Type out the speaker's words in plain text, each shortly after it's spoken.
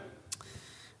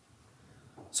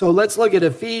So let's look at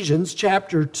Ephesians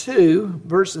chapter 2,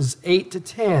 verses 8 to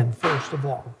 10, first of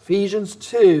all. Ephesians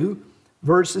 2,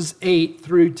 verses 8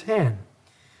 through 10.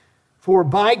 For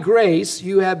by grace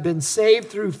you have been saved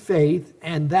through faith,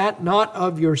 and that not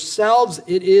of yourselves,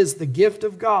 it is the gift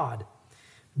of God,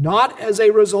 not as a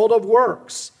result of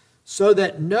works, so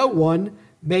that no one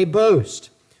may boast.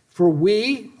 For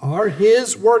we are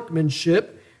his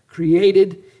workmanship,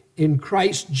 created in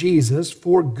Christ Jesus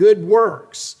for good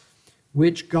works,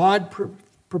 which God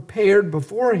prepared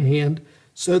beforehand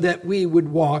so that we would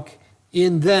walk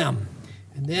in them.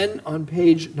 And then on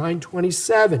page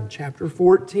 927, chapter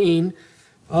 14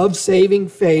 of Saving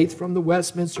Faith from the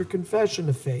Westminster Confession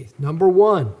of Faith. Number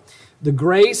 1, the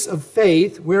grace of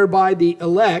faith whereby the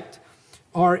elect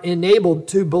are enabled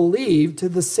to believe to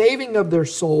the saving of their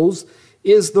souls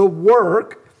is the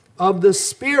work of the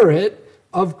Spirit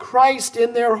of Christ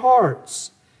in their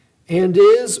hearts, and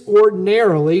is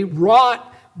ordinarily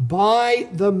wrought by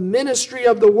the ministry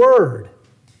of the word,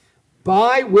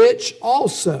 by which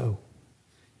also,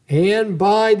 and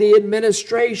by the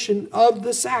administration of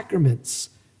the sacraments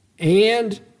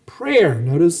and prayer.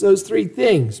 Notice those three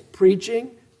things: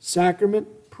 preaching,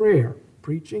 sacrament, prayer.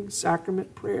 Preaching,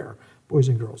 sacrament, prayer, boys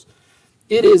and girls.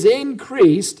 It is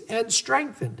increased and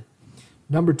strengthened.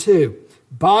 Number 2,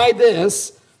 by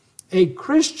this a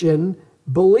Christian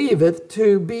believeth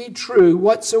to be true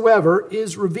whatsoever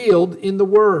is revealed in the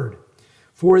word.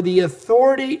 For the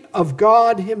authority of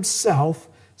God himself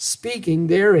speaking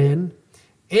therein,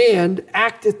 and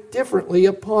acteth differently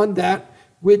upon that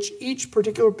which each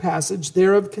particular passage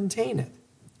thereof containeth,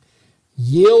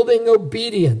 yielding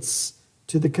obedience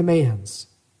to the commands,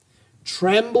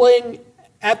 trembling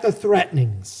at the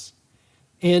threatenings,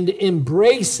 and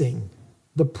embracing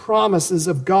the promises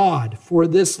of God for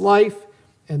this life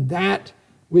and that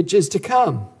which is to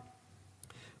come.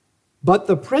 But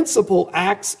the principal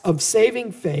acts of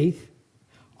saving faith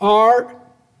are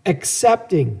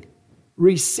accepting,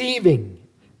 receiving,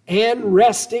 and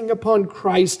resting upon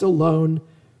Christ alone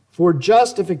for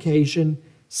justification,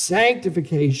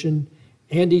 sanctification,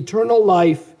 and eternal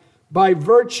life by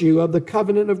virtue of the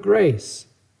covenant of grace.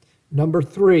 Number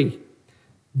 3,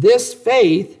 this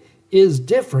faith is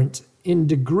different in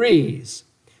degrees,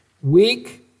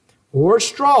 weak or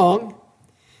strong,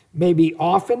 may be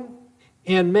often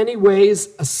and many ways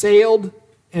assailed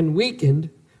and weakened,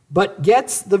 but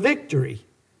gets the victory,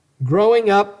 growing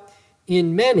up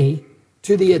in many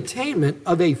to the attainment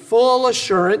of a full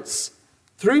assurance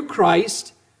through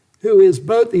Christ, who is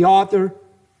both the author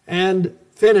and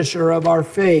finisher of our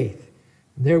faith.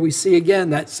 There we see again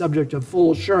that subject of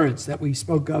full assurance that we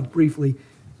spoke of briefly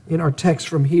in our text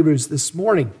from Hebrews this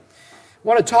morning. I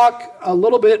want to talk a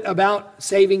little bit about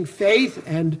saving faith,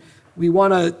 and we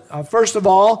want to, first of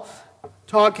all,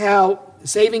 talk how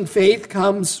saving faith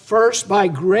comes first by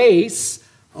grace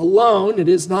alone. It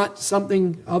is not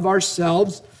something of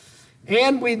ourselves.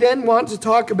 And we then want to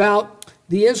talk about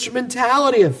the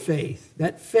instrumentality of faith,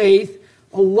 that faith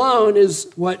alone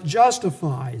is what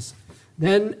justifies.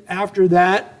 Then after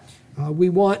that, we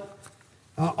want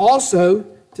also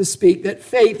to speak that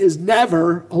faith is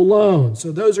never alone.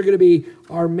 So those are going to be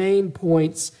our main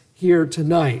points here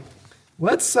tonight.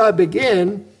 Let's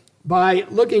begin by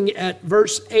looking at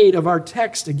verse 8 of our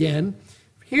text again.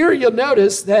 Here you'll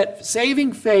notice that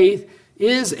saving faith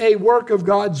is a work of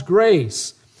God's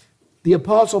grace. The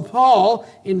Apostle Paul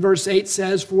in verse 8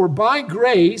 says, "For by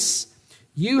grace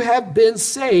you have been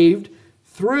saved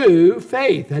through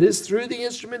faith." That is, through the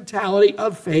instrumentality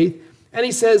of faith. And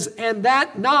he says, "And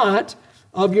that not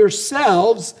of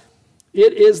yourselves,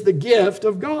 it is the gift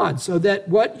of God." So that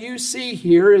what you see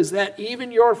here is that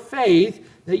even your faith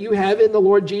that you have in the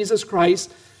Lord Jesus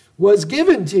Christ was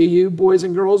given to you, boys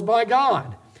and girls, by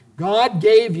God. God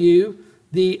gave you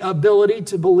the ability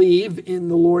to believe in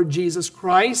the Lord Jesus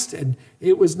Christ, and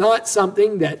it was not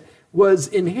something that was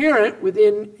inherent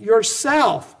within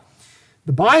yourself.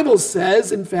 The Bible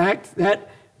says, in fact, that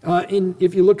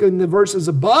if you look in the verses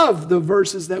above the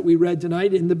verses that we read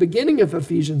tonight, in the beginning of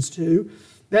Ephesians 2,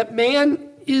 that man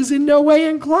is in no way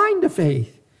inclined to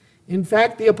faith. In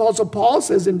fact, the Apostle Paul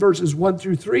says in verses 1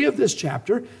 through 3 of this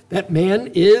chapter that man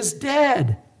is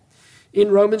dead. In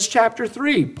Romans chapter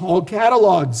 3, Paul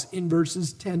catalogs in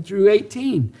verses 10 through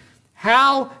 18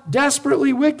 how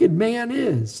desperately wicked man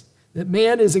is, that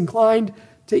man is inclined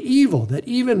to evil, that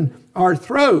even our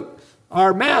throat,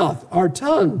 our mouth, our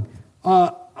tongue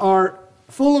are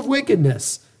full of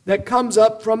wickedness that comes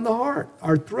up from the heart.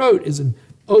 Our throat is an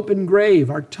open grave.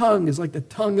 Our tongue is like the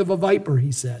tongue of a viper,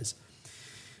 he says.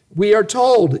 We are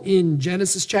told in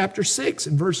Genesis chapter 6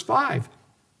 and verse 5,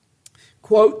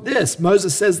 quote this,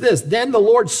 Moses says this, "Then the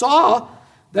Lord saw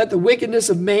that the wickedness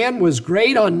of man was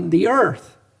great on the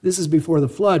earth. This is before the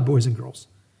flood, boys and girls.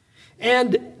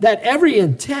 And that every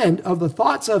intent of the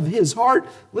thoughts of his heart,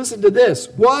 listen to this,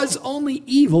 was only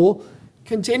evil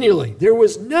continually. There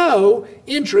was no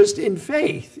interest in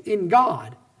faith in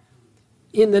God,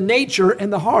 in the nature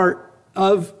and the heart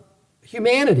of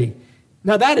humanity.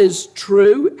 Now that is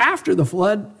true after the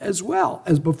flood as well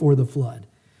as before the flood.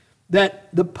 That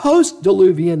the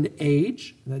post-diluvian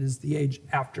age, that is the age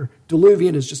after,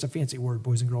 diluvian is just a fancy word,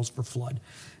 boys and girls, for flood.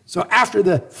 So after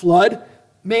the flood,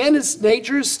 man's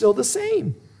nature is still the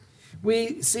same.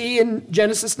 We see in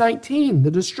Genesis 19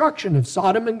 the destruction of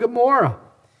Sodom and Gomorrah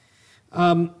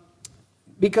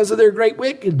because of their great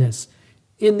wickedness.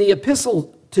 In the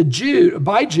epistle to Jude,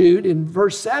 by Jude, in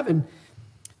verse 7,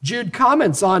 Jude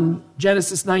comments on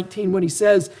Genesis 19 when he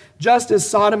says, just as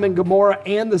Sodom and Gomorrah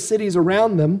and the cities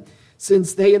around them,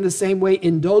 since they in the same way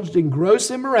indulged in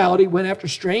gross immorality, went after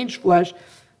strange flesh,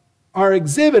 are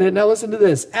exhibited, now listen to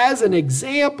this, as an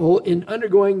example in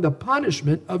undergoing the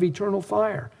punishment of eternal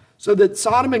fire. So that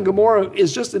Sodom and Gomorrah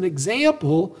is just an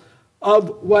example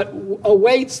of what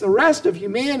awaits the rest of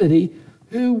humanity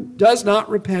who does not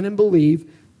repent and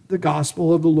believe the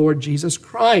gospel of the Lord Jesus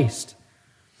Christ.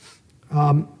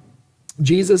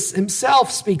 Jesus himself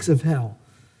speaks of hell.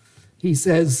 He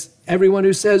says, everyone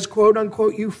who says, quote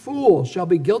unquote, you fool, shall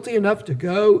be guilty enough to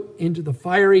go into the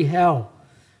fiery hell.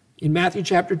 In Matthew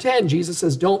chapter 10, Jesus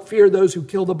says, don't fear those who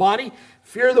kill the body,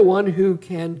 fear the one who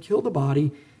can kill the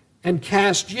body and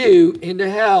cast you into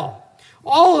hell.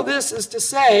 All of this is to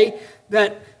say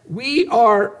that we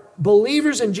are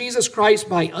believers in Jesus Christ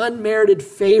by unmerited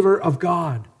favor of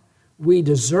God. We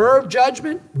deserve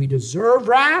judgment, we deserve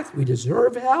wrath, we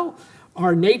deserve hell.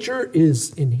 Our nature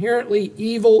is inherently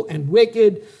evil and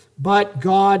wicked, but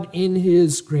God in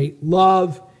his great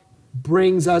love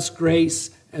brings us grace,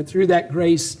 and through that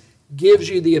grace gives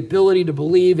you the ability to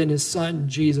believe in his son,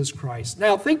 Jesus Christ.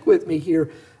 Now think with me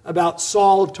here about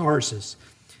Saul of Tarsus.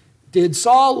 Did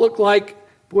Saul look like,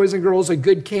 boys and girls, a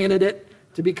good candidate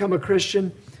to become a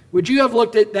Christian? Would you have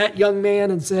looked at that young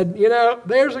man and said, you know,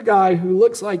 there's a guy who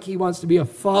looks like he wants to be a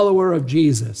follower of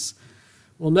Jesus?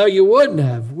 Well, no, you wouldn't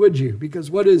have, would you?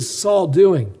 Because what is Saul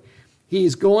doing?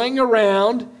 He's going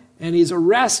around and he's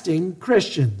arresting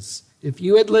Christians. If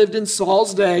you had lived in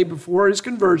Saul's day before his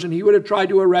conversion, he would have tried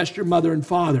to arrest your mother and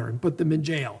father and put them in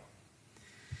jail.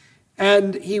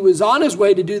 And he was on his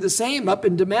way to do the same up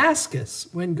in Damascus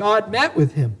when God met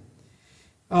with him.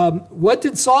 What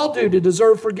did Saul do to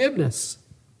deserve forgiveness?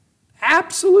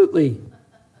 Absolutely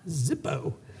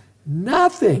zippo.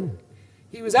 Nothing.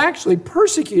 He was actually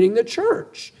persecuting the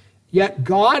church. Yet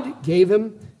God gave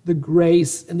him the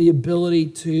grace and the ability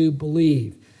to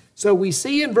believe. So we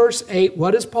see in verse 8,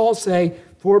 what does Paul say?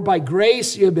 For by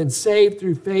grace you have been saved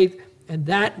through faith, and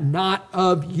that not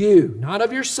of you, not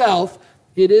of yourself.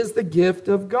 It is the gift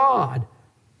of God.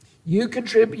 You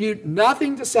contribute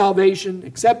nothing to salvation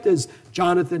except, as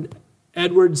Jonathan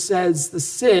Edwards says, the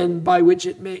sin by which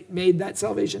it made that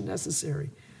salvation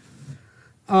necessary.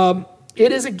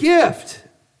 It is a gift.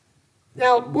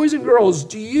 Now, boys and girls,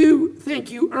 do you think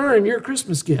you earn your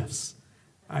Christmas gifts?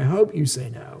 I hope you say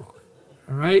no.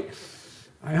 All right?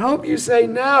 I hope you say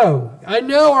no. I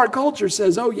know our culture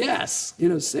says, oh, yes, you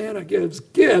know, Santa gives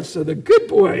gifts to the good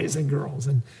boys and girls,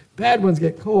 and bad ones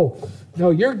get cold. No,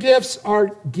 your gifts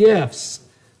are gifts.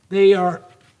 They are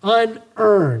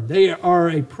unearned. They are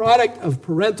a product of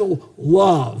parental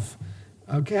love,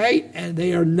 okay? And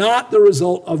they are not the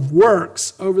result of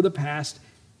works over the past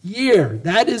year.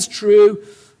 That is true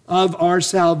of our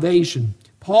salvation.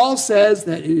 Paul says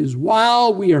that it is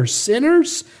while we are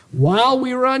sinners, while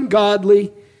we were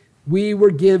ungodly, we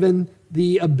were given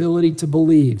the ability to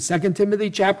believe. 2 Timothy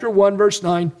chapter 1, verse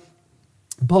 9,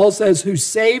 Paul says, who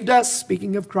saved us,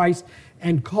 speaking of Christ,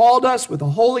 and called us with a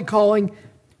holy calling,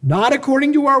 not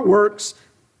according to our works,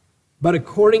 but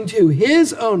according to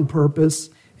his own purpose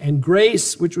and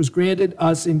grace, which was granted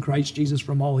us in Christ Jesus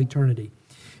from all eternity.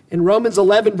 In Romans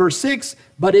 11, verse 6,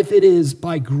 but if it is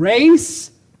by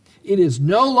grace, it is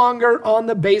no longer on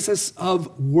the basis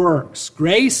of works.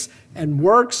 Grace and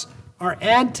works are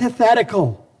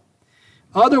antithetical.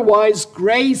 Otherwise,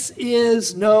 grace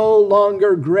is no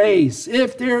longer grace.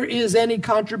 If there is any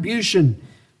contribution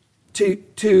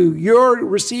to your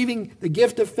receiving the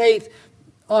gift of faith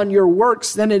on your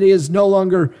works, then it is no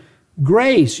longer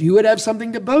grace. You would have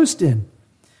something to boast in.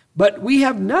 But we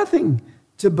have nothing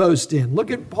to boast in.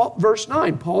 Look at verse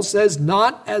 9. Paul says,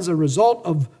 not as a result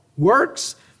of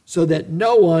works, so that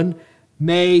no one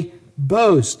may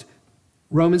boast.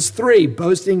 Romans 3,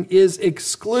 boasting is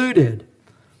excluded.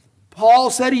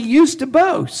 Paul said he used to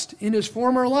boast in his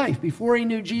former life. Before he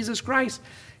knew Jesus Christ,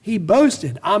 he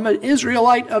boasted, I'm an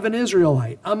Israelite of an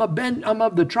Israelite. I'm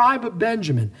of the tribe of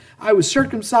Benjamin. I was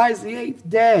circumcised the 8th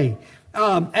day.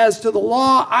 As to the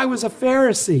law, I was a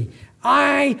Pharisee.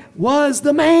 I was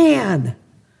the man.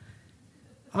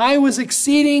 I was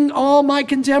exceeding all my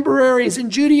contemporaries in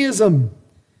Judaism.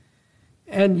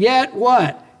 And yet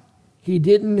what? He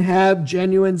didn't have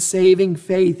genuine saving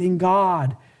faith in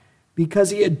God because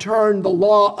he had turned the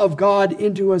law of God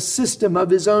into a system of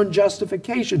his own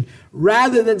justification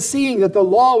rather than seeing that the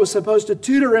law was supposed to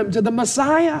tutor him to the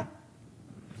Messiah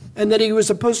and that he was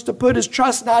supposed to put his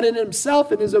trust not in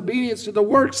himself and his obedience to the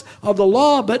works of the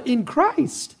law, but in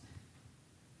Christ.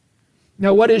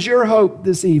 Now, what is your hope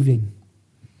this evening?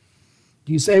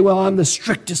 Do you say, well, I'm the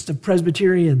strictest of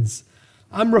Presbyterians.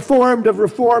 I'm reformed of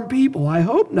reformed people. I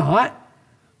hope not.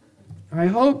 I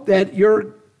hope that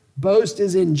your boast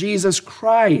is in Jesus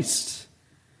Christ,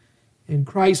 in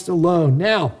Christ alone.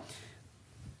 Now,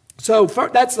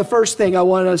 that's the first thing I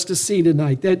want us to see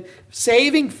tonight, that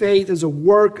saving faith is a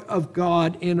work of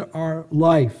God in our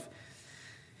life.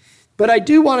 But I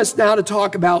do want us now to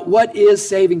talk about what is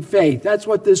saving faith. That's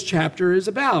what this chapter is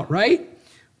about, right?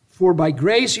 For by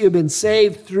grace you have been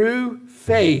saved through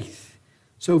faith.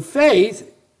 So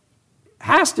faith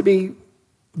has to be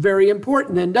very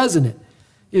important then, doesn't it?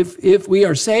 If we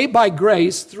are saved by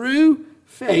grace through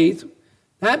faith,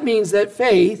 that means that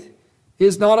faith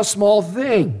is not a small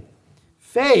thing.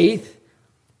 Faith,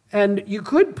 and you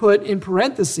could put in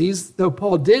parentheses, though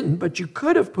Paul didn't, but you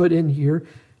could have put in here,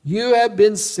 you have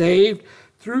been saved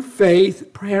through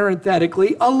faith,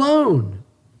 parenthetically, alone.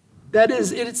 That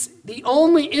is, it's the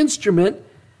only instrument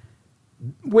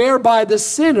whereby the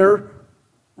sinner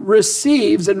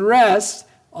receives and rests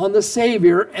on the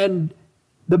Savior and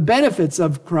the benefits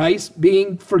of Christ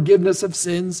being forgiveness of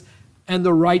sins and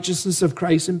the righteousness of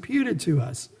Christ imputed to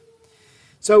us.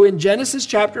 So in Genesis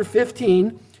chapter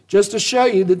 15, just to show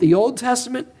you that the Old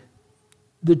Testament,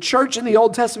 the church in the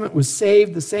Old Testament was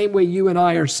saved the same way you and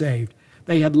I are saved.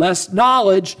 They had less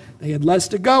knowledge. They had less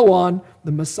to go on.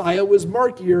 The Messiah was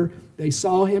murkier. They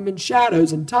saw him in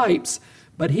shadows and types,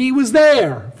 but he was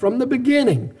there from the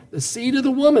beginning. The seed of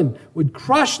the woman would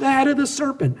crush the head of the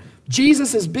serpent.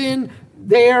 Jesus has been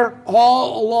there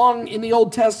all along in the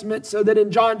Old Testament, so that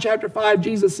in John chapter 5,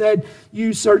 Jesus said,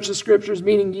 you search the scriptures,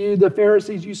 meaning you, the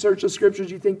Pharisees, you search the scriptures,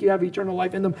 you think you have eternal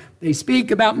life in them. They speak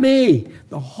about me.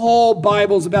 The whole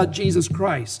Bible is about Jesus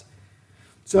Christ.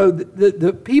 So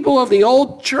the people of the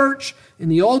old church in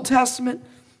the Old Testament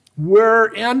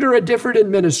were under a different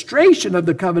administration of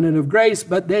the covenant of grace,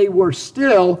 but they were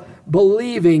still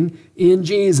believing in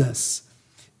Jesus.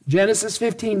 Genesis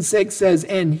 15:6 says,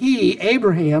 and he,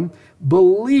 Abraham,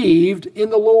 believed in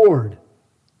the Lord,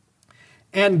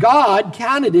 and God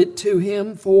counted it to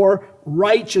him for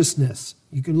righteousness.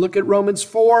 You can look at Romans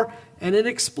 4, and it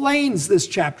explains this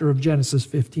chapter of Genesis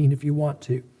 15 if you want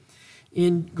to.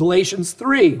 In Galatians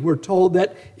 3, we're told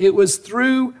that it was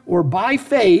through or by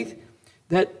faith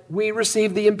that we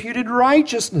receive the imputed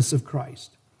righteousness of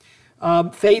Christ.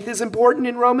 Faith is important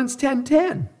in Romans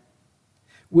 10:10.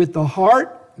 With the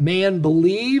heart, man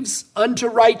believes unto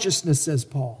righteousness, says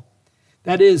Paul.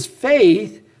 That is,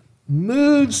 faith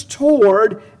moves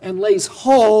toward and lays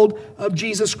hold of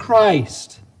Jesus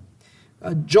Christ.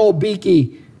 Joel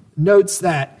Beeke notes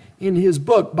that in his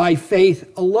book, By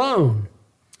Faith Alone.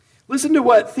 Listen to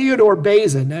what Theodore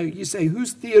Beza, now you say,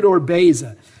 who's Theodore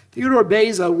Beza? Theodore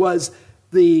Beza was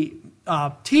the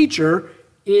teacher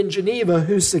in Geneva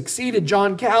who succeeded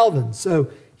John Calvin.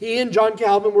 So he and John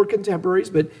Calvin were contemporaries,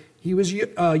 but he was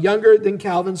younger than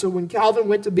Calvin. So when Calvin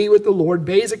went to be with the Lord,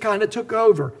 Beza kind of took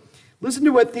over. Listen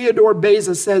to what Theodore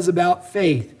Beza says about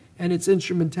faith and its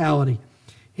instrumentality.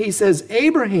 He says,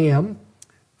 Abraham,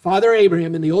 Father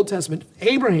Abraham in the Old Testament,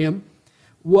 Abraham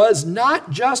was not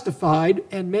justified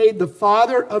and made the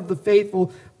father of the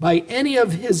faithful by any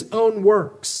of his own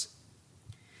works,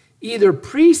 either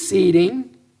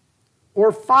preceding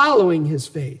or following his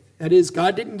faith. That is,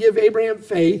 God didn't give Abraham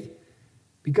faith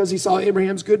because he saw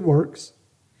Abraham's good works.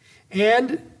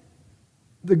 And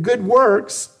the good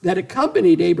works that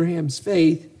accompanied Abraham's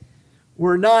faith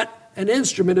were not an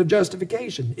instrument of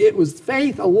justification. It was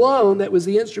faith alone that was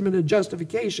the instrument of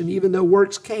justification, even though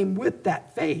works came with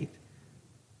that faith,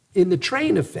 in the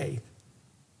train of faith.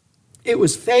 It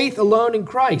was faith alone in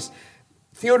Christ.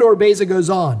 Theodore Beza goes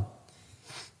on.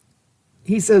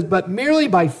 He says, but merely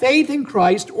by faith in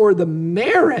Christ, or the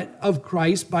merit of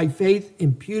Christ by faith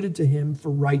imputed to him for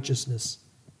righteousness.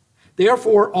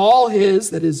 Therefore, all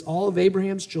his, that is, all of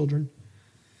Abraham's children,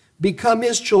 become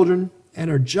his children and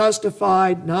are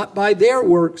justified not by their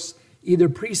works either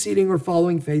preceding or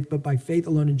following faith, but by faith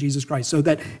alone in Jesus Christ. So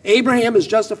that Abraham is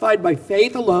justified by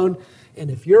faith alone.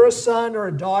 And if you're a son or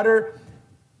a daughter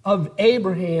of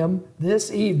Abraham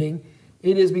this evening,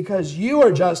 it is because you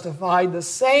are justified the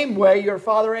same way your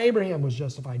father Abraham was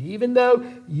justified. Even though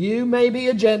you may be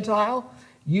a Gentile,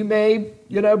 you may,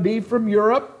 be from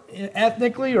Europe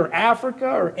ethnically or Africa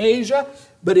or Asia,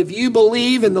 but if you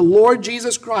believe in the Lord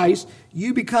Jesus Christ,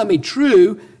 you become a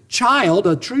true child,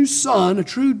 a true son, a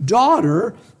true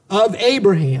daughter of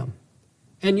Abraham.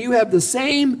 And you have the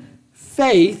same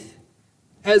faith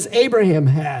as Abraham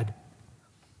had.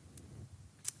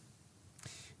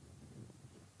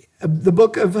 The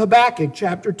book of Habakkuk,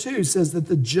 chapter 2, says that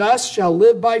the just shall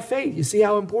live by faith. You see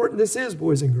how important this is,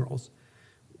 boys and girls,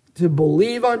 to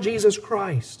believe on Jesus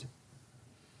Christ.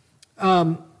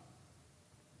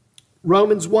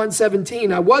 Romans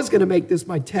 1:17, I was going to make this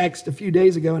my text a few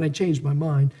days ago, and I changed my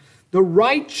mind. The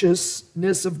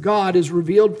righteousness of God is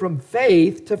revealed from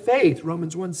faith to faith,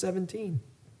 Romans 1:17.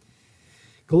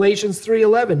 Galatians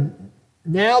 3:11,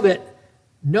 now that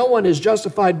no one is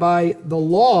justified by the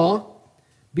law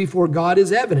before God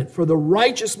is evident, for the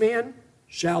righteous man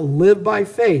shall live by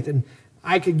faith. And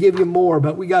I could give you more,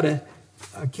 but we got to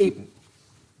keep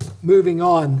moving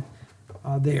on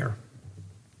there.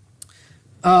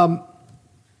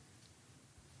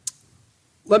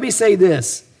 Let me say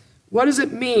this. What does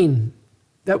it mean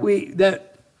that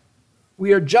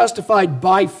we are justified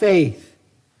by faith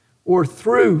or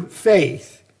through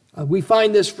faith? We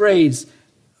find this phrase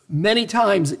many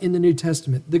times in the New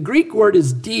Testament. The Greek word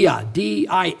is dia.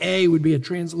 D-I-A would be a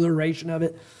transliteration of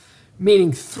it,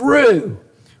 meaning through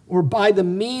or by the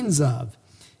means of.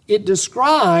 It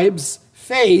describes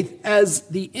faith as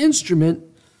the instrument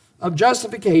of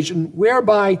justification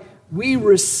whereby we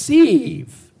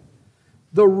receive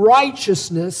the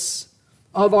righteousness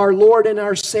of our Lord and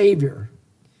our Savior.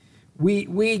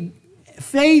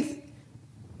 Faith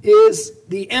is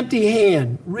the empty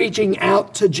hand reaching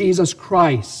out to Jesus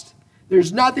Christ.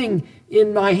 There's nothing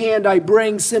in my hand I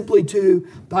bring, simply to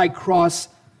thy cross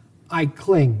I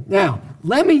cling. Now,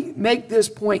 let me make this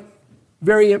point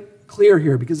very clear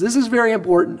here, because this is very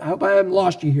important. I hope I haven't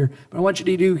lost you here, but I want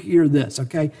you to hear this,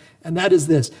 okay? And that is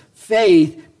this.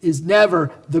 Faith is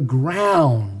never the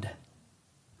ground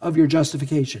of your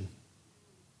justification.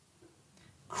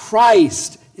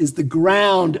 Christ is the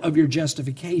ground of your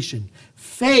justification.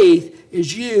 Faith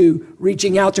is you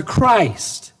reaching out to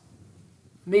Christ.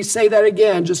 Let me say that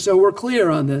again, just so we're clear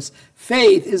on this.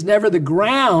 Faith is never the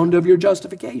ground of your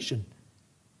justification.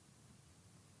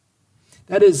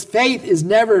 That is, faith is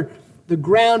never the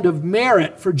ground of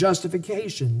merit for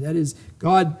justification. That is,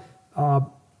 God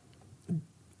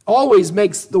always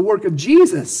makes the work of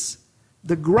Jesus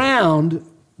the ground,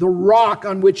 the rock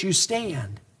on which you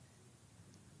stand.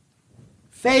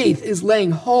 Faith is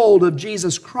laying hold of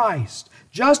Jesus Christ.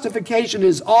 Justification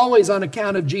is always on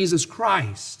account of Jesus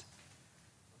Christ.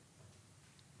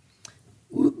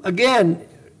 Again,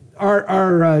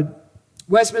 our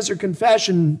Westminster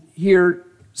Confession here,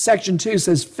 section 2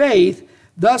 says, faith,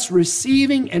 thus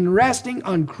receiving and resting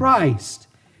on Christ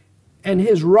and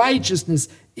his righteousness,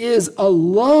 is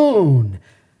alone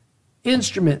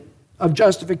instrument of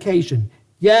justification.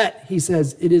 Yet, he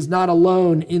says, it is not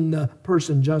alone in the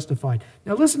person justified.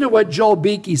 Now listen to what Joel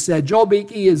Beeke said. Joel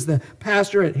Beeke is the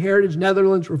pastor at Heritage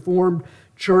Netherlands Reformed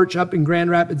Church up in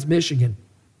Grand Rapids, Michigan.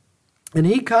 And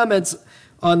he comments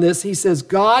on this. He says,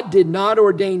 God did not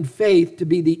ordain faith to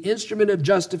be the instrument of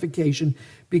justification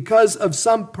because of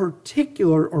some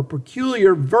particular or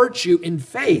peculiar virtue in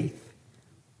faith,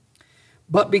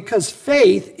 but because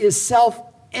faith is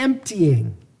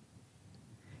self-emptying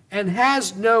and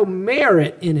has no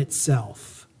merit in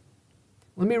itself.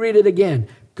 Let me read it again.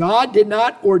 God did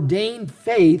not ordain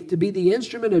faith to be the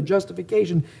instrument of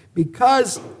justification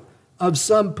because of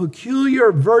some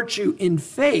peculiar virtue in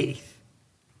faith,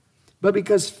 but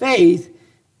because faith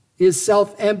is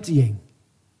self-emptying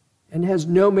and has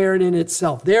no merit in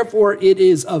itself. Therefore, it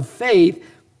is of faith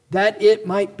that it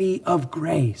might be of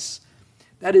grace.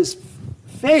 That is,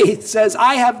 faith says,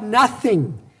 I have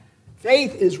nothing.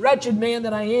 Faith is wretched man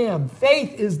that I am.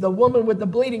 Faith is the woman with the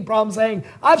bleeding problem saying,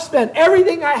 I've spent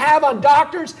everything I have on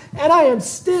doctors and I am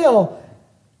still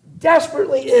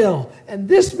desperately ill. And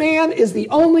this man is the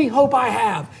only hope I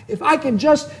have. If I can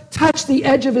just touch the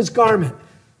edge of his garment.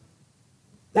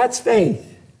 That's faith.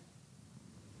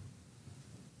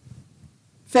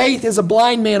 Faith is a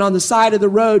blind man on the side of the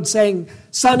road saying,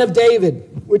 Son of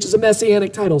David, which is a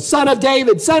messianic title. Son of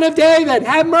David,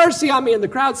 have mercy on me. And the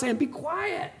crowd saying, be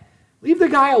quiet. Leave the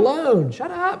guy alone.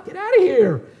 Shut up. Get out of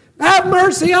here. Have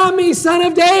mercy on me, Son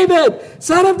of David.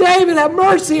 Son of David, have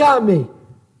mercy on me.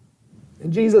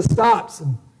 And Jesus stops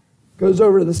and goes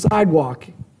over to the sidewalk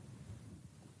and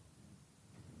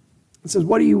says,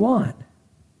 "What do you want?"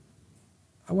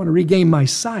 "I want to regain my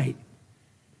sight."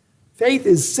 Faith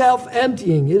is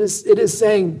self-emptying. It is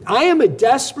saying, I am a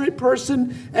desperate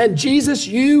person, and Jesus,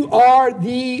 you are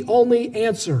the only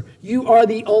answer. You are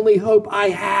the only hope I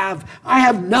have. I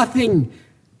have nothing.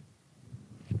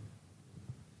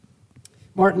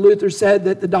 Martin Luther said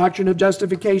that the doctrine of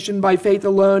justification by faith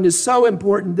alone is so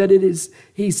important that it is,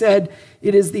 he said,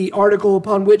 it is the article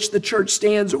upon which the church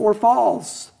stands or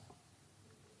falls.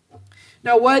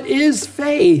 Now, what is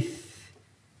faith?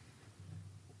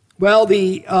 Well,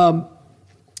 the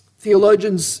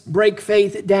theologians break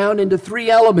faith down into three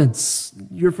elements.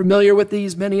 You're familiar with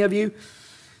these, many of you.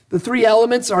 The three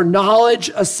elements are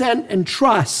knowledge, assent, and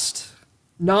trust.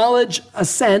 Knowledge,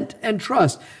 assent, and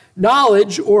trust.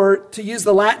 Knowledge, or to use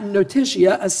the Latin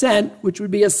notitia, assent, which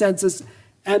would be a census,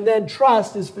 and then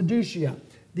trust is fiducia.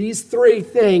 These three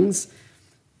things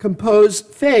compose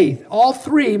faith. All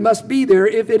three must be there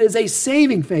if it is a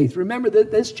saving faith. Remember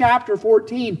that this chapter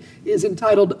 14 is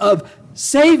entitled Of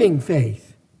Saving Faith.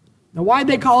 Now, why did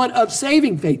they call it Of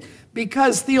Saving Faith?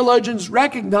 Because theologians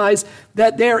recognize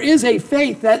that there is a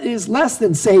faith that is less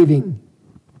than saving.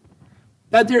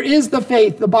 That there is the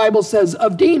faith, the Bible says,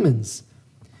 of demons.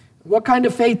 What kind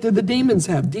of faith do the demons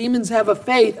have? Demons have a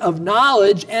faith of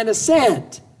knowledge and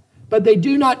assent, but they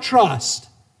do not trust.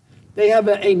 They have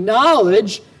a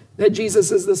knowledge that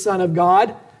Jesus is the Son of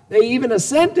God. They even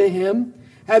assent to him.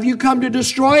 Have you come to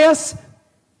destroy us,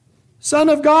 Son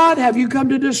of God? Have you come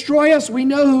to destroy us? We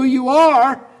know who you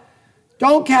are.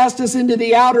 Don't cast us into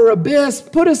the outer abyss.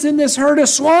 Put us in this herd of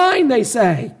swine, they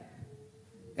say,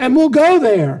 and we'll go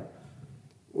there.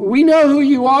 We know who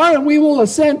you are, and we will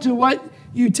assent to what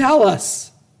you tell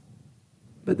us.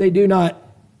 But they do not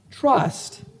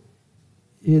trust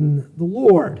in the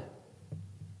Lord.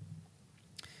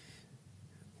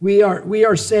 We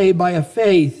are saved by a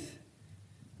faith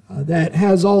that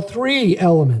has all three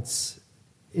elements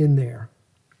in there.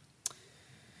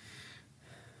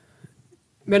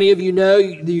 Many of you know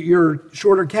your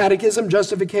shorter catechism,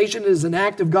 justification is an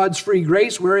act of God's free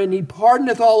grace, wherein he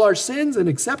pardoneth all our sins and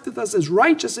accepteth us as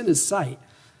righteous in his sight,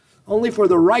 only for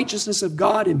the righteousness of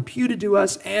God imputed to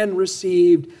us and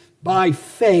received by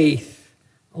faith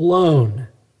alone.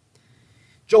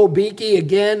 Joel Beeke,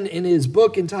 again, in his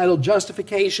book entitled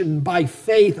Justification by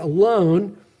Faith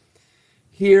Alone,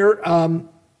 here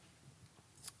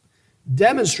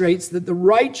demonstrates that the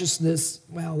righteousness,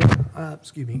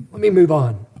 let me move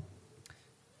on.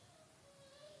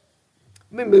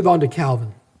 Let me move on to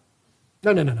Calvin.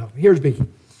 No. Here's Beeke.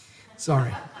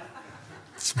 Sorry.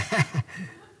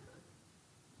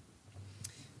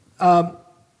 I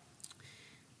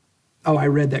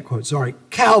read that quote. Sorry.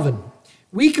 Calvin.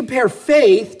 We compare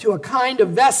faith to a kind of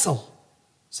vessel,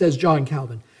 says John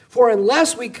Calvin. For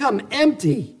unless we come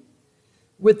empty,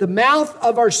 with the mouth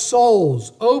of our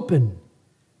souls open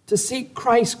to seek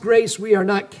Christ's grace, we are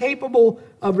not capable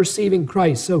of receiving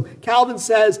Christ. So Calvin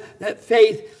says that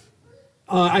faith,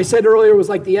 I said earlier, was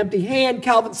like the empty hand.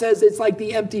 Calvin says it's like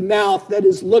the empty mouth that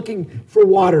is looking for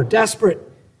water, desperate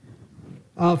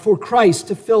for Christ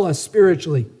to fill us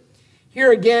spiritually.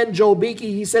 Here again, Joel Beeke,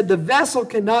 he said, the vessel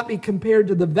cannot be compared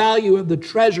to the value of the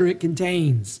treasure it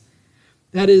contains.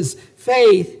 That is,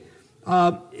 faith,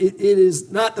 it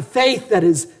is not the faith that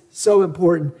is so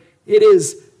important. It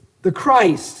is the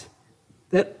Christ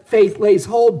that faith lays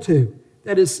hold to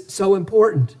that is so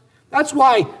important. That's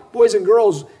why, boys and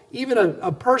girls, even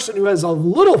a person who has a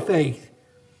little faith,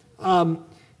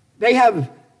 they have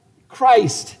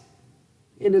Christ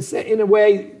in a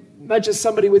way, much as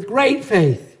somebody with great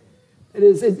faith.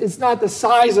 It's not the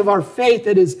size of our faith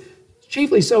that is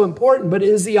chiefly so important, but it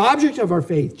is the object of our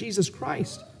faith, Jesus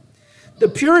Christ.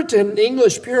 The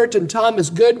English Puritan Thomas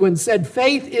Goodwin said,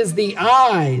 faith is the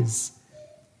eyes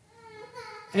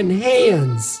and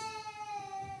hands.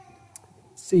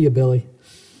 See you, Billy.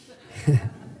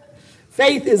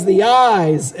 Faith is the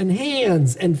eyes and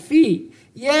hands and feet,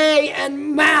 yea,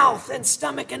 and mouth and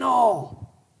stomach and all.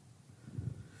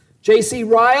 J.C.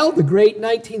 Ryle, the great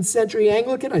 19th century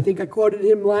Anglican, I think I quoted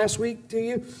him last week to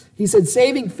you. He said,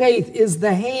 saving faith is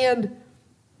the hand,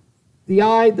 the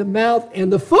eye, the mouth,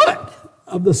 and the foot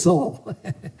of the soul.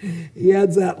 He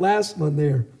adds that last one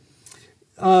there.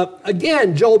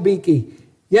 Again, Joel Beeke,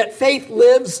 yet faith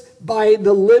lives by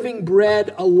the living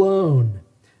bread alone,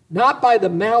 not by the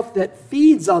mouth that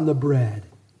feeds on the bread,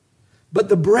 but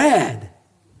the bread.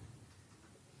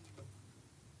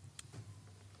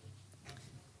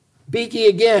 Beeke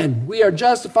again, we are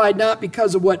justified not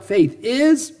because of what faith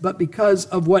is, but because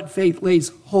of what faith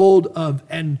lays hold of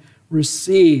and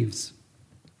receives.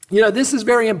 This is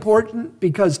very important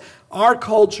because our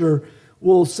culture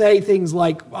will say things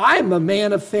like, I'm a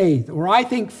man of faith, or I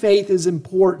think faith is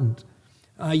important.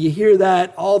 You hear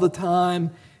that all the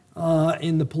time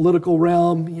in the political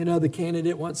realm. The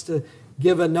candidate wants to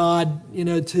give a nod,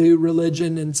 to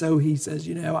religion, and so he says,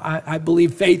 I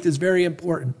believe faith is very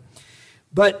important.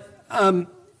 But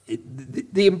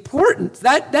the importance,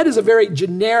 that is a very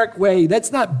generic way.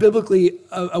 That's not biblically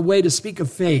a way to speak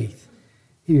of faith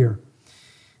here.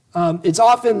 It's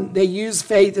often they use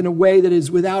faith in a way that is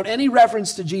without any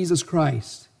reference to Jesus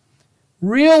Christ.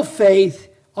 Real faith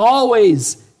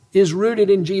always is rooted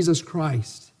in Jesus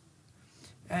Christ.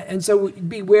 And so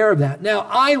beware of that.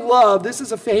 Now, this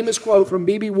is a famous quote from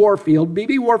B.B. Warfield.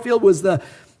 B.B. Warfield was the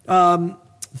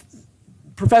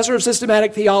professor of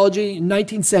systematic theology in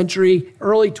 19th century,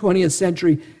 early 20th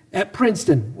century at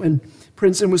Princeton, when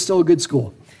Princeton was still a good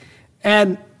school.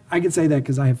 And I can say that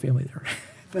because I have family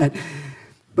there.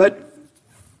 But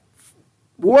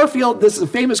Warfield, this is a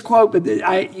famous quote, but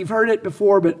you've heard it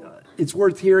before, but it's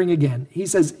worth hearing again. He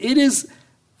says, it is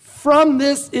from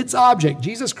its object,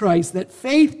 Jesus Christ, that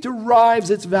faith derives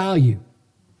its value.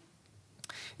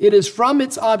 It is from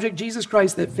its object, Jesus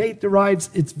Christ, that faith derives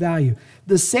its value.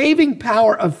 The saving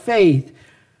power of faith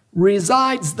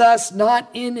resides thus not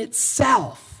in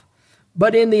itself,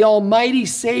 but in the Almighty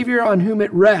Savior on whom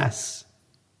it rests.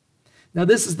 Now,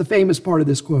 this is the famous part of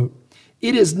this quote.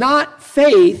 It is not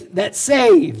faith that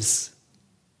saves.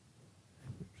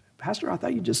 Pastor, I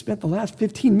thought you just spent the last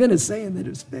 15 minutes saying that it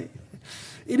was faith.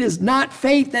 It is not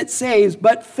faith that saves,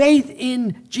 but faith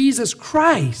in Jesus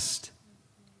Christ.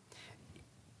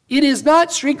 It is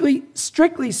not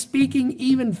strictly speaking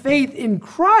even faith in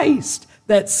Christ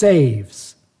that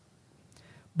saves,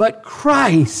 but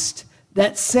Christ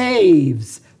that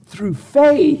saves through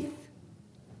faith.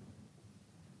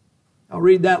 I'll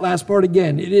read that last part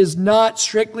again. It is not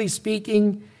strictly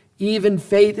speaking even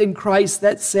faith in Christ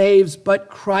that saves, but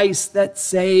Christ that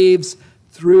saves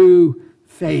through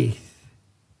faith.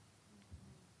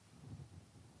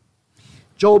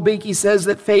 Joel Beakey says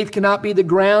that faith cannot be the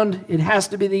ground, it has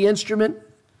to be the instrument.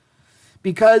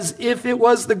 Because if it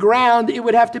was the ground, it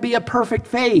would have to be a perfect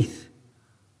faith.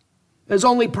 As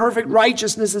only perfect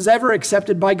righteousness is ever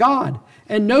accepted by God.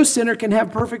 And no sinner can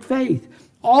have perfect faith.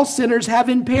 All sinners have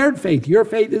impaired faith. Your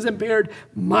faith is impaired.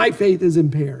 My faith is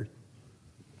impaired.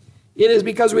 It is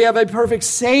because we have a perfect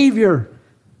Savior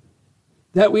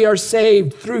that we are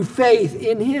saved through faith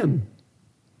in Him.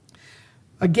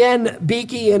 Again,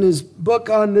 Beakey in his book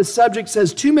on this subject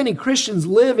says, too many Christians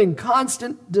live in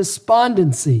constant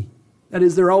despondency. That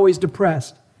is, they're always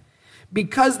depressed.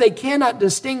 Because they cannot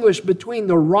distinguish between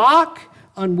the rock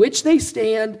on which they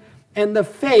stand and the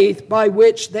faith by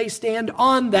which they stand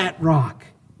on that rock.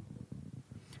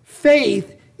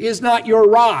 Faith is not your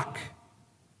rock.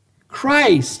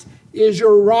 Christ is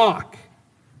your rock.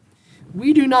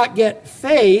 We do not get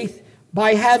faith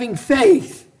by having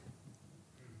faith.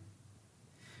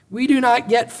 We do not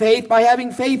get faith by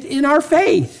having faith in our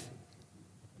faith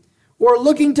or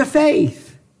looking to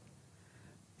faith.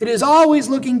 It is always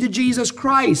looking to Jesus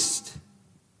Christ.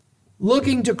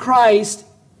 Looking to Christ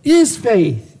is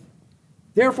faith.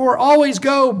 Therefore, always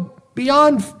go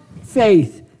beyond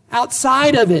faith,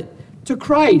 outside of it, to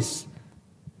Christ.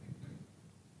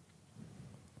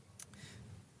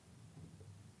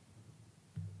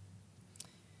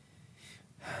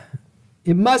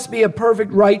 It must be a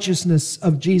perfect righteousness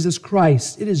of Jesus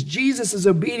Christ. It is Jesus'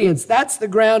 obedience. That's the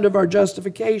ground of our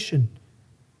justification.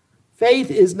 Faith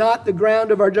is not the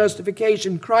ground of our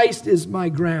justification. Christ is my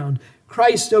ground.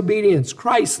 Christ's obedience,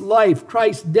 Christ's life,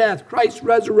 Christ's death, Christ's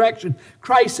resurrection,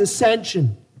 Christ's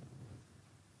ascension.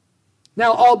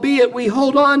 Now, albeit we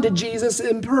hold on to Jesus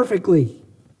imperfectly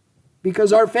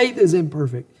because our faith is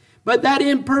imperfect. But that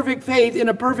imperfect faith in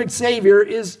a perfect Savior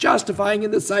is justifying in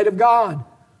the sight of God.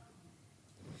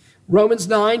 Romans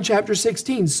 9, chapter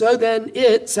 16. So then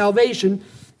salvation,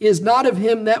 is not of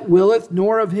him that willeth,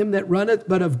 nor of him that runneth,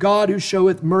 but of God who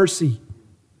showeth mercy.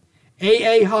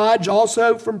 A. Hodge,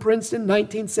 also from Princeton,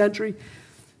 19th century,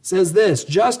 says this: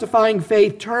 justifying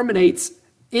faith terminates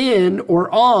in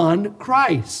or on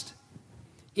Christ,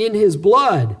 in his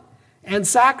blood and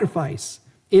sacrifice,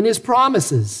 in his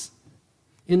promises,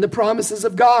 in the promises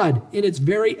of God, in its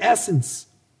very essence.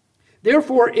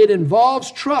 Therefore, it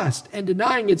involves trust, and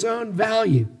denying its own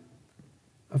value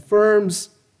affirms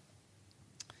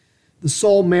the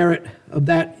sole merit of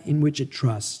that in which it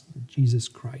trusts, Jesus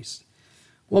Christ.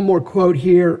 One more quote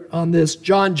here on this.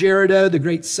 John Jerideau, the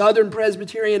great Southern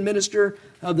Presbyterian minister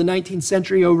of the 19th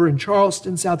century over in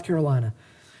Charleston, South Carolina.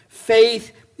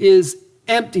 Faith is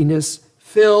emptiness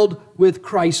filled with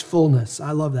Christ's fullness.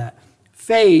 I love that.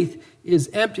 faith is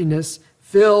emptiness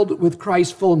filled with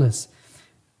Christ's fullness.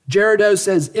 Gerardo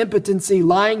says impotency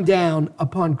lying down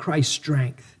upon Christ's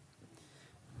strength.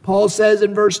 Paul says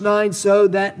in verse 9, so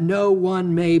that no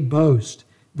one may boast.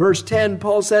 Verse 10,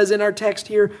 Paul says in our text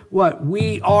here, what?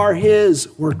 We are his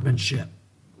workmanship.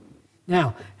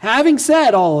 Now, having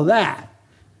said all of that,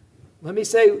 let me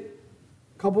say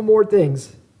a couple more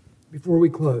things before we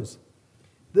close.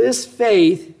 This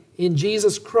faith in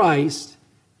Jesus Christ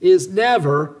is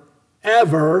never,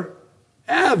 ever,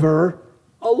 ever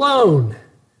alone.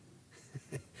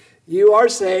 You are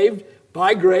saved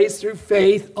by grace through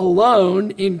faith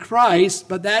alone in Christ,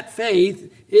 but that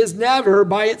faith is never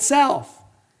by itself.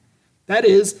 That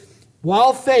is,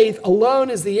 while faith alone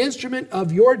is the instrument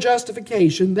of your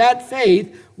justification, that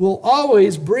faith will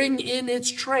always bring in its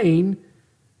train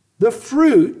the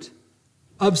fruit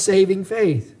of saving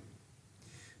faith.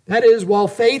 That is, while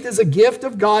faith is a gift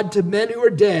of God to men who are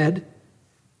dead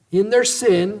in their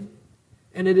sin,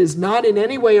 and it is not in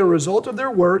any way a result of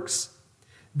their works,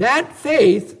 that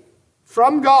faith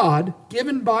from God,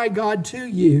 given by God to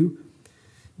you,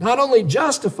 not only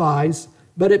justifies,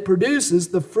 but it produces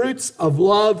the fruits of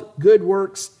love, good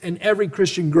works, and every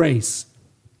Christian grace,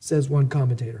 says one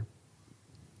commentator.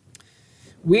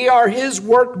 We are his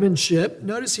workmanship.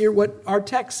 Notice here what our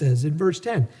text says in verse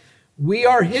 10. We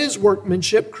are his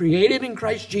workmanship created in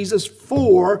Christ Jesus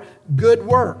for good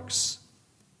works,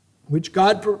 which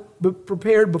God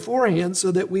prepared beforehand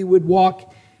so that we would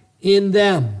walk in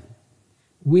them.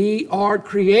 We are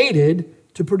created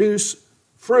to produce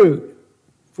fruit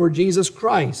for Jesus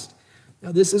Christ.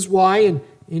 Now, this is why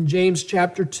in James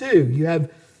chapter 2, you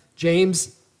have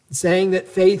James saying that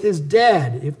faith is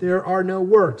dead if there are no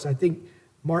works. I think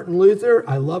Martin Luther,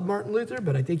 I love Martin Luther,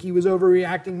 but I think he was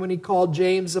overreacting when he called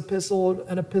James' epistle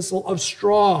an epistle of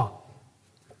straw.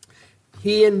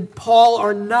 He and Paul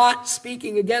are not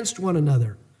speaking against one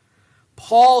another.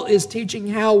 Paul is teaching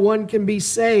how one can be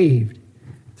saved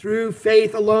through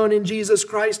faith alone in Jesus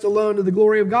Christ alone to the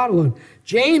glory of God alone.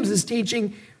 James is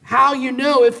teaching how you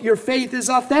know if your faith is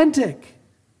authentic.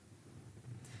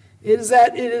 It is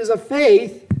that it is a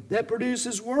faith that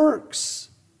produces works.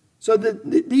 So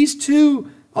these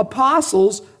two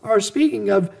apostles are speaking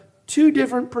of two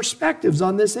different perspectives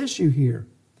on this issue here.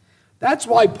 That's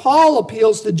why Paul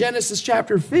appeals to Genesis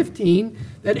chapter 15,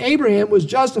 that Abraham was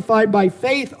justified by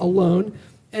faith alone,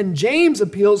 and James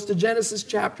appeals to Genesis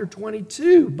chapter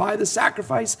 22 by the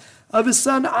sacrifice of his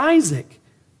son Isaac.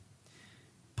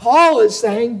 Paul is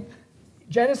saying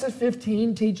Genesis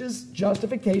 15 teaches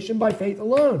justification by faith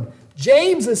alone.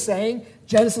 James is saying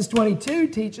Genesis 22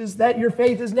 teaches that your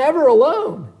faith is never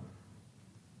alone.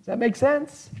 Does that make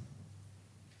sense?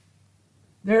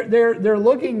 They're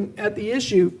looking at the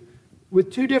issue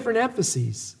with two different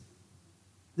emphases.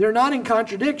 They're not in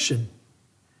contradiction.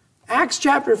 Acts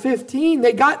chapter 15,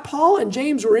 they got Paul and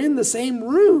James were in the same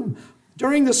room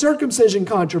during the circumcision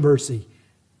controversy.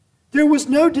 There was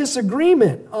no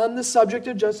disagreement on the subject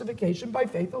of justification by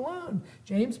faith alone.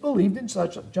 James believed in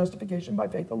such justification by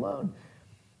faith alone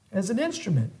as an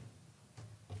instrument.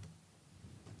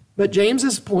 But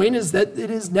James's point is that it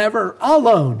is never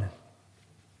alone.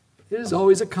 It is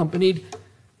always accompanied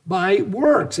by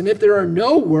works. And if there are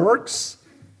no works,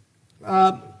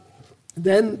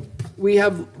 then we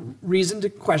have reason to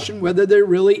question whether there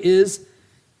really is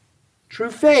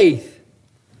true faith.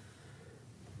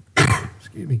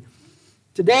 Excuse me.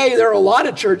 Today, there are a lot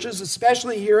of churches,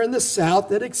 especially here in the South,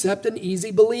 that accept an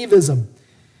easy believism.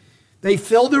 They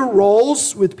fill their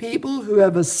roles with people who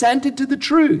have assented to the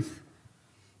truth,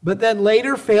 but then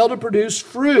later fail to produce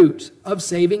fruit of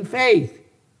saving faith.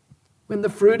 When the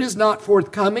fruit is not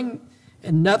forthcoming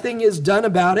and nothing is done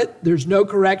about it, there's no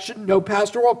correction, no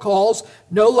pastoral calls,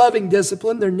 no loving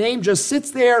discipline. Their name just sits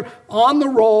there on the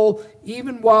roll,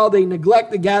 even while they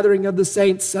neglect the gathering of the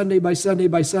saints Sunday by Sunday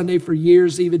by Sunday for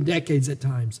years, even decades at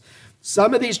times.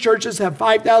 Some of these churches have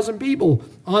 5,000 people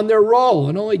on their roll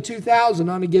and only 2,000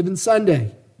 on a given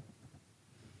Sunday.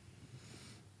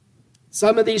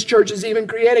 Some of these churches even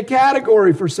create a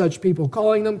category for such people,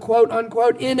 calling them, quote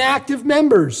unquote, inactive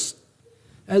members,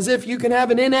 as if you can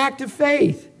have an inactive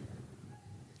faith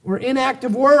or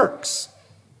inactive works.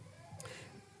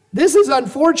 This is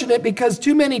unfortunate because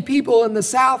too many people in the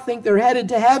South think they're headed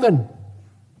to heaven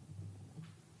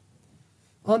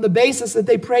on the basis that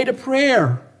they prayed a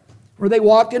prayer, or they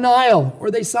walked an aisle,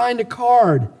 or they signed a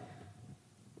card,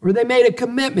 or they made a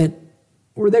commitment,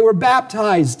 or they were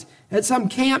baptized at some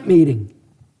camp meeting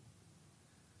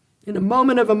in a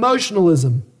moment of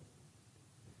emotionalism,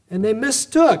 and they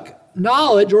mistook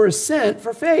knowledge or assent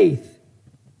for faith.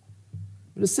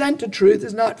 But assent to truth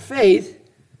is not faith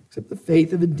except the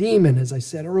faith of a demon, as I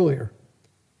said earlier.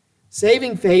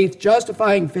 Saving faith,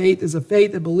 justifying faith, is a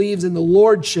faith that believes in the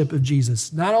lordship of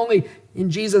Jesus. Not only in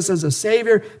Jesus as a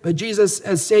Savior, but Jesus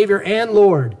as Savior and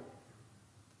Lord.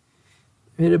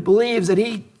 And it believes that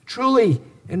He truly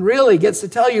and really gets to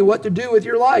tell you what to do with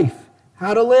your life,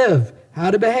 how to live,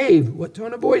 how to behave, what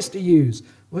tone of voice to use,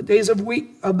 what days of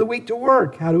the week to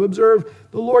work, how to observe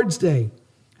the Lord's Day,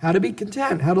 how to be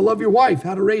content, how to love your wife,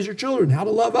 how to raise your children, how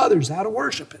to love others, how to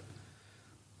worship it,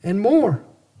 and more.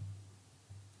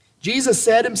 Jesus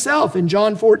said himself in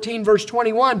John 14, verse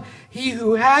 21, "He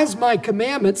who has my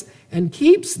commandments and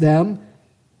keeps them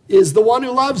is the one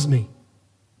who loves me."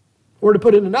 Or to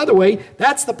put it another way,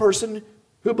 that's the person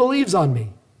who believes on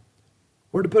me.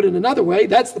 Or to put it another way,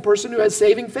 that's the person who has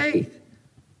saving faith.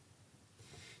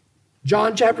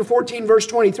 John chapter 14, verse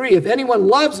 23, "If anyone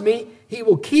loves me, he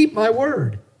will keep my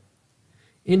word."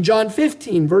 In John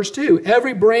 15, verse 2,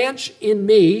 "Every branch in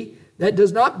me that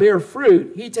does not bear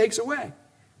fruit, he takes away."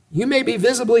 You may be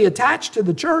visibly attached to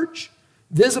the church,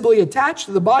 visibly attached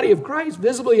to the body of Christ,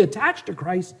 visibly attached to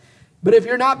Christ, but if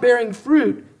you're not bearing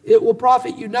fruit, it will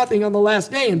profit you nothing on the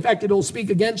last day. In fact, it will speak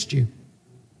against you.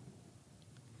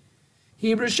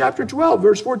 Hebrews chapter 12,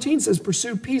 verse 14 says,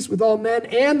 "Pursue peace with all men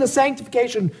and the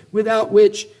sanctification without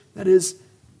which," that is,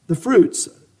 the fruits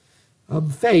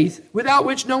of faith, "without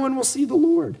which no one will see the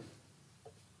Lord."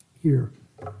 Here.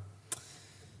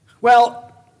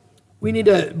 Well, we need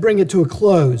to bring it to a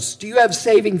close. Do you have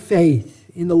saving faith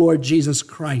in the Lord Jesus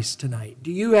Christ tonight?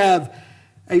 Do you have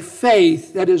a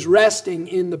faith that is resting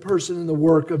in the person and the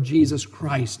work of Jesus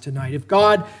Christ tonight? If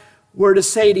God were to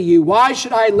say to you, "Why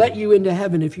should I let you into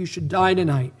heaven if you should die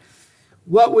tonight?"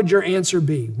 what would your answer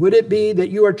be? Would it be that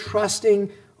you are trusting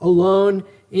alone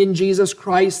in Jesus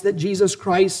Christ, that Jesus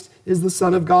Christ is the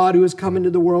Son of God who has come into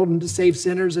the world and to save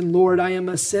sinners, and Lord, I am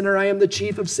a sinner, I am the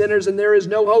chief of sinners, and there is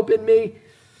no hope in me?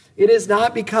 It is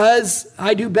not because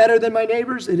I do better than my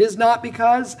neighbors. It is not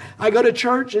because I go to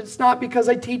church. It's not because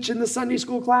I teach in the Sunday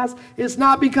school class. It's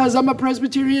not because I'm a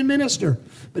Presbyterian minister.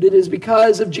 But it is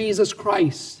because of Jesus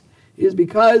Christ. It is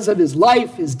because of His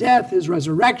life, His death, His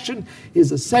resurrection,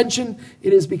 His ascension.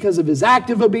 It is because of His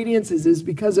active obedience. It is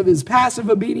because of His passive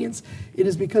obedience. It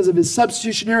is because of His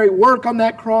substitutionary work on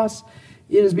that cross.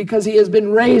 It is because He has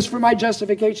been raised for my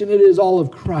justification. It is all of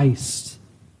Christ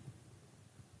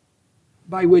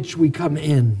by which we come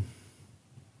in.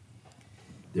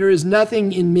 There is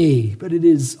nothing in me, but it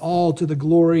is all to the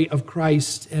glory of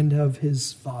Christ and of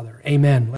His Father. Amen.